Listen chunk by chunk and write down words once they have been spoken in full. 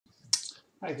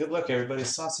All right, good luck, everybody.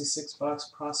 Saucy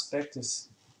 6-box Prospectus,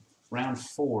 round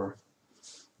 4.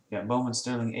 You got Bowman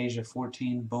Sterling Asia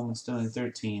 14, Bowman Sterling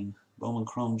 13, Bowman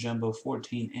Chrome Jumbo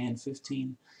 14 and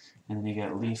 15, and then you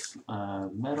got Leaf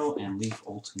Metal and Leaf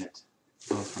Ultimate,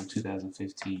 both from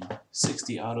 2015.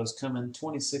 60 autos coming,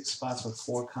 26 spots with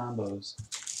 4 combos.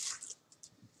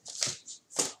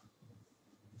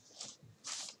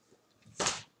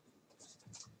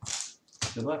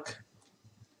 Good luck.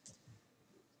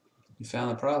 You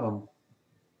found the problem.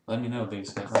 Let me know, Big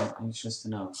Step. I'm anxious to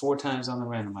know. 4 times on the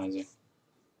randomizer.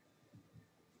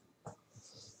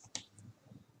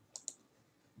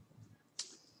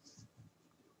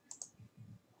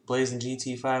 Blazing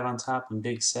GT5 on top and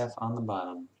Big Seth on the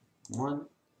bottom. 1,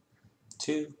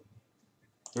 2,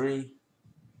 3,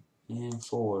 and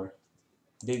 4.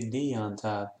 Big D on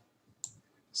top.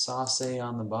 Saucy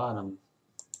on the bottom.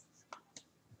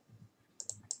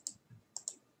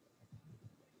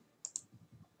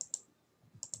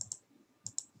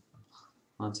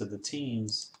 Onto the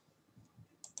teams.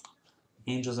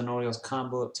 Angels and Orioles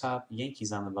combo up top.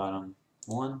 Yankees on the bottom.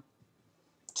 1,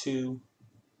 2,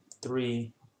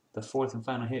 3. The 4th and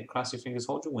final hit. Cross your fingers.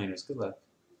 Hold your winners. Good luck.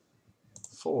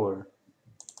 4.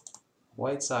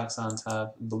 White Sox on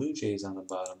top. Blue Jays on the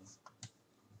bottom.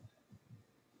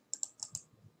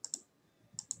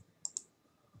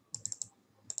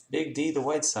 Big D, the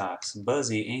White Sox.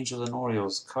 Buzzy, Angels and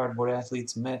Orioles. Cardboard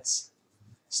Athletes, Mets.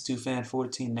 Stufan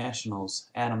 14 Nationals.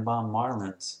 Adam Bomb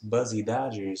Marlins. Buzzy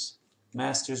Dodgers.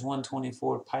 Masters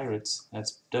 124 Pirates.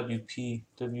 That's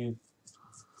W105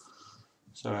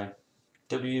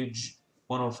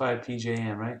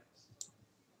 PJM, right?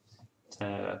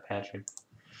 Patrick.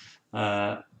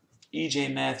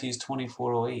 EJ Matthews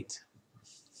 2408.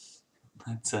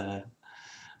 That's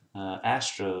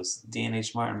Astros.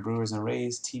 DNH Martin Brewers and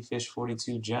Rays. T-Fish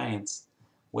 42 Giants.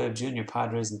 Webb Jr.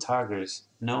 Padres and Tigers.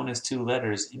 Known as 2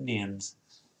 letters, Indians.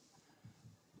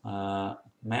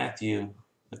 Matthew,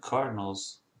 the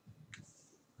Cardinals.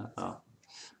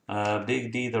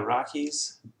 Big D, the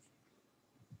Rockies.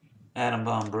 Adam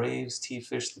Bomb Braves.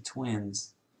 T-Fish, the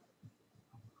Twins.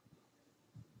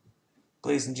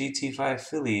 Blazing GT5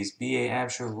 Phillies. B.A.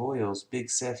 Absher Royals. Big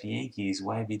Seth Yankees.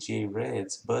 YBJ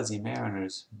Reds. Buzzy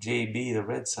Mariners. JB, the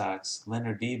Red Sox.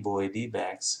 Leonard D-Boy,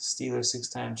 D-Backs. Steelers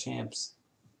 6-time champs.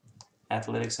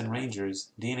 Athletics and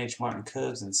Rangers. DNH Martin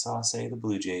Cubs and Saucy, the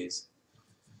Blue Jays.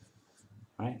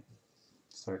 All right,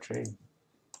 start trading.